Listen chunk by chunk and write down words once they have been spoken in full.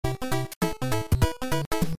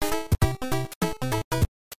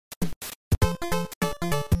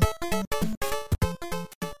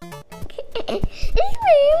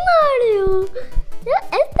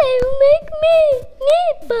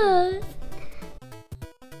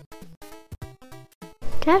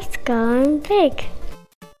That's going big.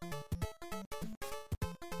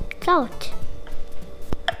 Salt.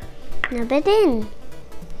 Rub it in.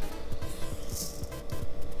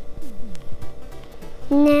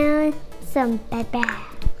 Now some pepper.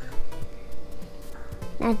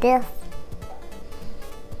 Now this.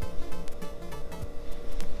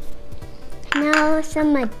 Now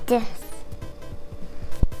some of this.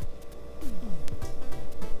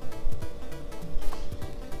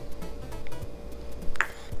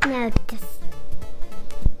 Now this.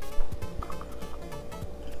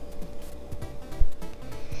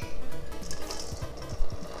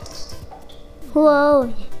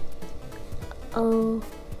 Whoa. Oh.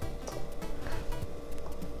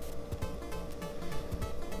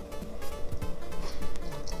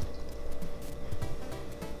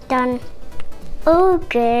 Done.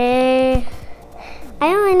 Okay. I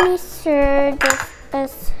want to sure this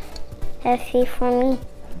is heavy for me.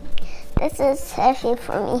 This is heavy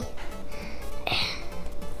for me.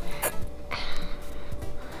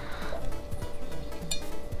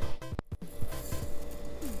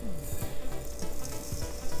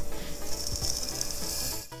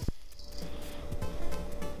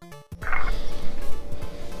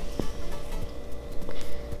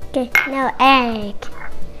 Okay, now egg.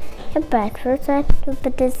 But first I have to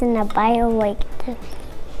put this in a bio like this.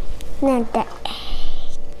 Now the egg.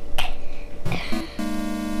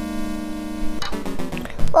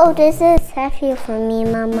 Oh, this is heavy for me,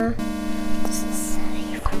 Mama. This is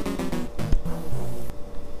heavy for me.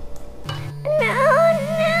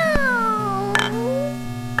 No.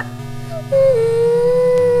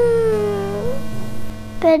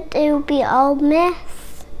 But it will be all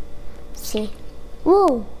mess. See.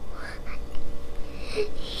 Whoa.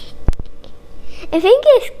 I think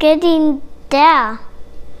it's getting there.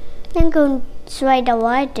 I'm going to try the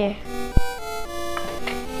water.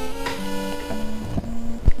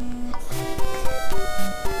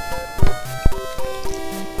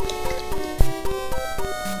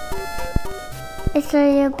 Is there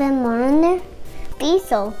a little bit more in there?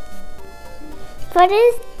 Basil. What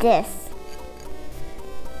is this?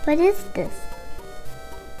 What is this?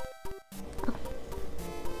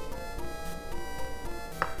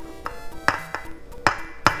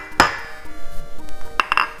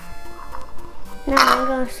 Now I'm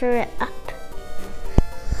going to stir it up.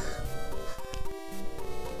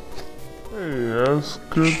 Hey, that's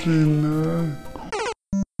good enough.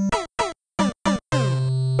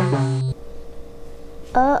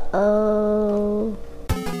 Uh-oh.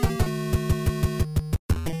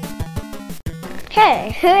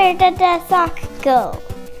 Hey, where did that sock go?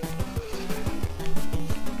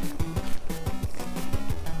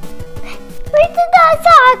 Where did that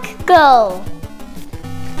sock go?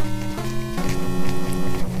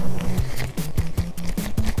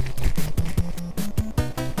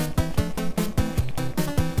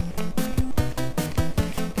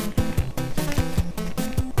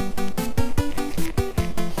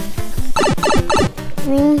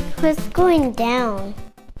 What's going down?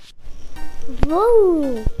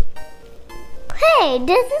 Whoa! Hey,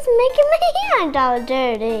 this is making my hand all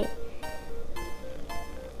dirty.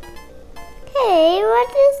 Hey, what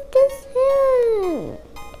is this hand?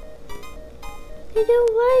 I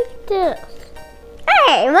don't like this.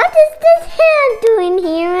 Hey, what is this hand doing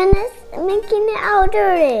here and it's making it all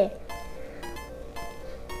dirty?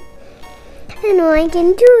 I know I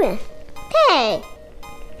can do it. Hey!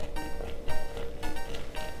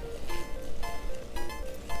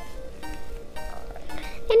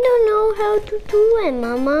 I don't know how to do it,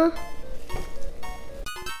 Mama.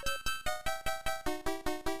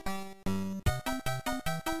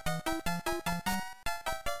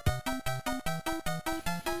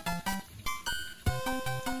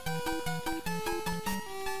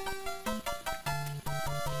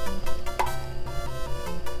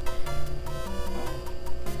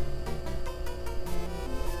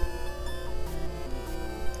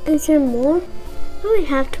 Is there more? We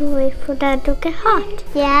have to wait for that to get hot.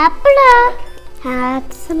 Yeah, blah.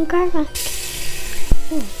 Add some garlic.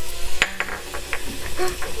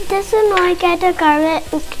 This one I get the garlic,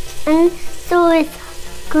 and so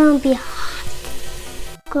it's gonna be hot.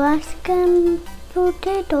 Glass and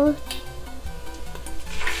potatoes.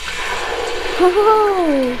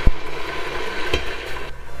 Oh.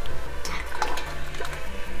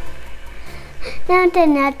 Now the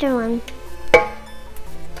another one.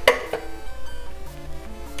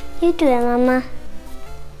 You do it, Mama.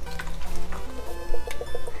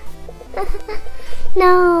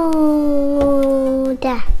 No,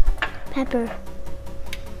 that pepper,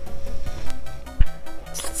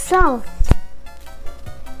 salt.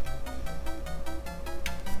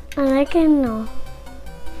 I like it now.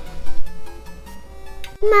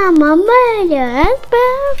 Mama made it. That's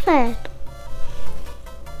perfect.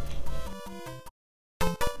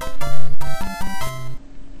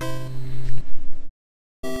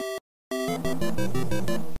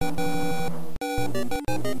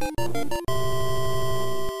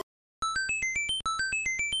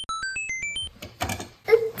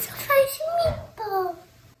 It's a spicy meatball.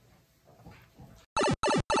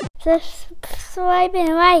 Subscribe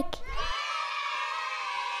and like.